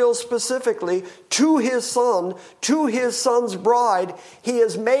Israel specifically, to his son, to his son's bride. He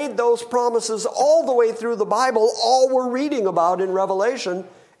has made those promises all the way through the Bible. All we're reading about in Revelation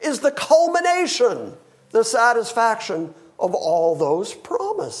is the culmination, the satisfaction of all those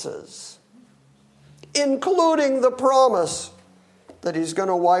promises, including the promise that he's going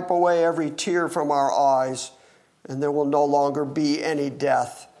to wipe away every tear from our eyes, and there will no longer be any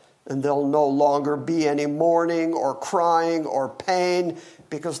death, and there'll no longer be any mourning or crying or pain,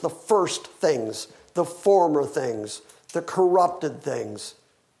 because the first things, the former things, the corrupted things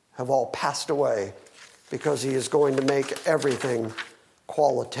have all passed away, because he is going to make everything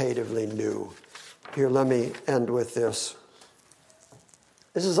qualitatively new. Here, let me end with this.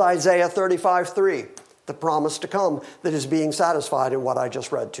 This is Isaiah 35:3, the promise to come that is being satisfied in what I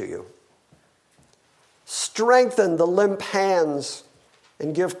just read to you. Strengthen the limp hands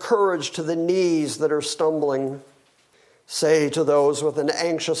and give courage to the knees that are stumbling. Say to those with an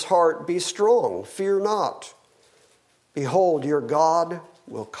anxious heart, be strong, fear not. Behold, your God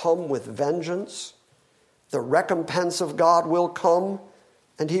will come with vengeance. The recompense of God will come,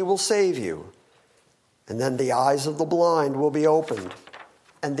 and he will save you. And then the eyes of the blind will be opened,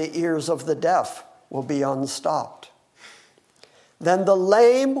 and the ears of the deaf will be unstopped. Then the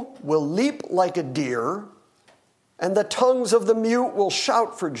lame will leap like a deer, and the tongues of the mute will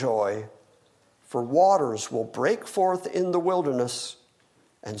shout for joy. For waters will break forth in the wilderness,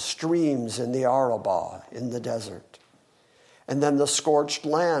 and streams in the Arabah, in the desert. And then the scorched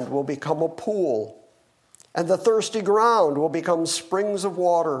land will become a pool, and the thirsty ground will become springs of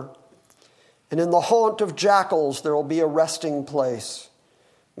water. And in the haunt of jackals there will be a resting place.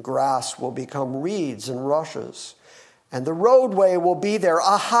 Grass will become reeds and rushes. And the roadway will be there,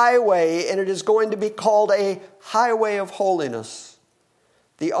 a highway, and it is going to be called a highway of holiness.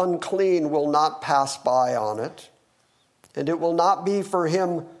 The unclean will not pass by on it, and it will not be for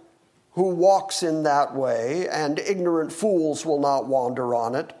him who walks in that way, and ignorant fools will not wander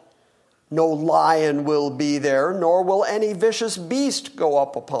on it. No lion will be there, nor will any vicious beast go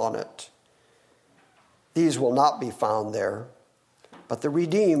up upon it. These will not be found there, but the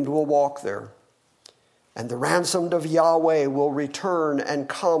redeemed will walk there. And the ransomed of Yahweh will return and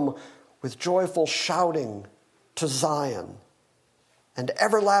come with joyful shouting to Zion. And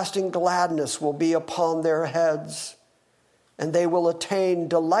everlasting gladness will be upon their heads, and they will attain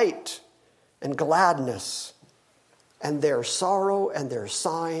delight and gladness, and their sorrow and their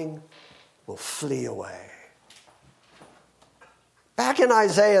sighing will flee away. Back in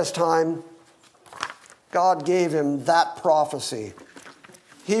Isaiah's time, God gave him that prophecy.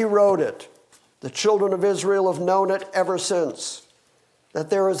 He wrote it. The children of Israel have known it ever since,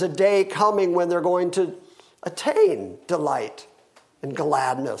 that there is a day coming when they're going to attain delight and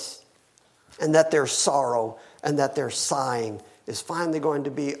gladness, and that their sorrow and that their sighing is finally going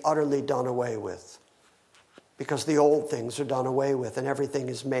to be utterly done away with, because the old things are done away with and everything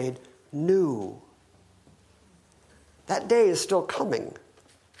is made new. That day is still coming.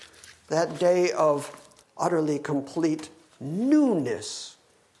 That day of utterly complete newness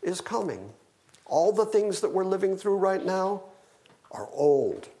is coming. All the things that we're living through right now are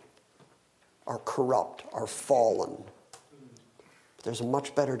old, are corrupt, are fallen. But there's a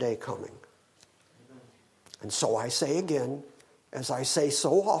much better day coming. And so I say again, as I say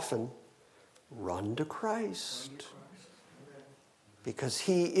so often, run to Christ. Because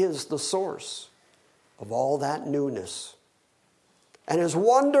he is the source of all that newness. And as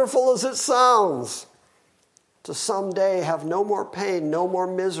wonderful as it sounds to someday have no more pain, no more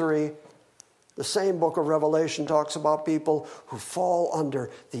misery, the same book of Revelation talks about people who fall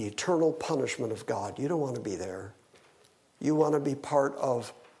under the eternal punishment of God. You don't want to be there. You want to be part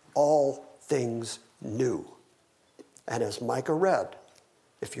of all things new. And as Micah read,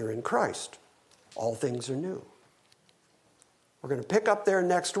 if you're in Christ, all things are new. We're going to pick up there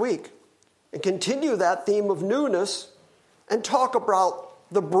next week and continue that theme of newness and talk about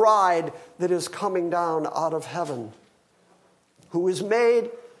the bride that is coming down out of heaven, who is made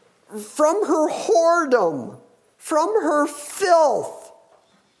from her whoredom, from her filth,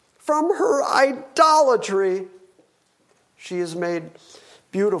 from her idolatry. She is made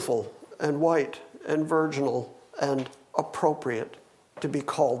beautiful and white and virginal and appropriate to be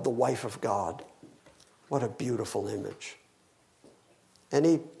called the wife of God. What a beautiful image.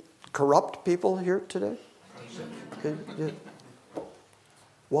 Any corrupt people here today? Okay.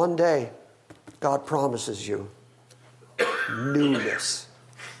 One day, God promises you newness.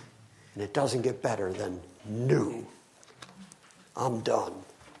 And it doesn't get better than new. I'm done.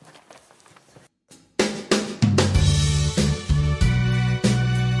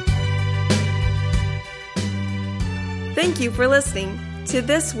 Thank you for listening to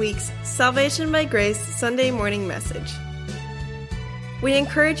this week's Salvation by Grace Sunday morning message. We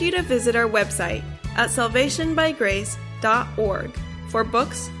encourage you to visit our website at salvationbygrace.org for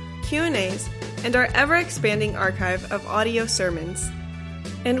books, Q&As, and our ever-expanding archive of audio sermons.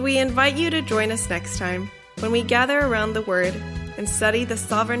 And we invite you to join us next time when we gather around the Word and study the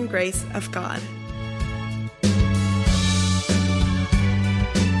sovereign grace of God.